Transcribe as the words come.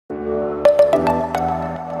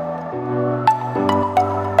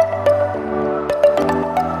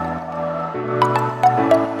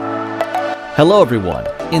Hello everyone!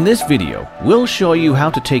 In this video, we'll show you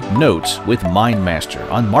how to take notes with MindMaster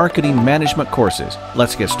on marketing management courses.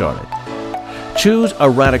 Let's get started. Choose a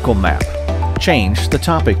radical map. Change the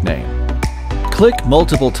topic name. Click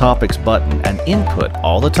Multiple Topics button and input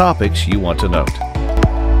all the topics you want to note.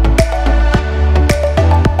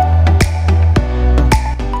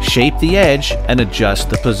 Shape the edge and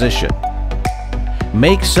adjust the position.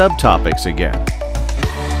 Make subtopics again.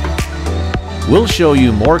 We'll show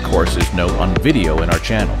you more courses note on video in our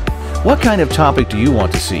channel. What kind of topic do you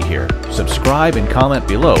want to see here? Subscribe and comment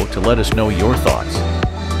below to let us know your thoughts.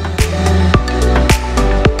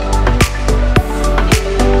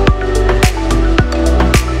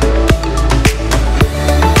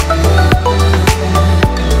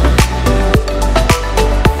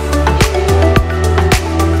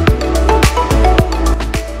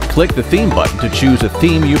 Click the theme button to choose a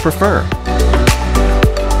theme you prefer.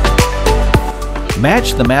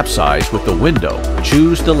 Match the map size with the window.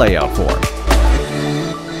 Choose the layout form.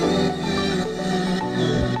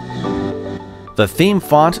 The theme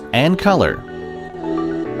font and color.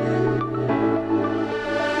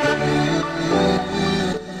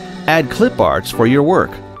 Add clip arts for your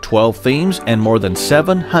work. 12 themes and more than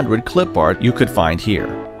 700 clip art you could find here.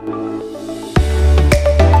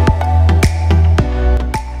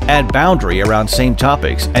 Add boundary around same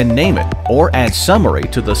topics and name it, or add summary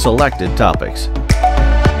to the selected topics.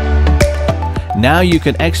 Now you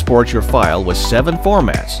can export your file with 7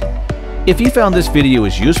 formats. If you found this video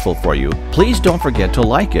is useful for you, please don't forget to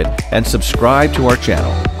like it and subscribe to our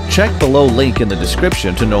channel. Check below link in the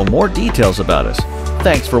description to know more details about us.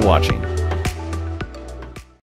 Thanks for watching.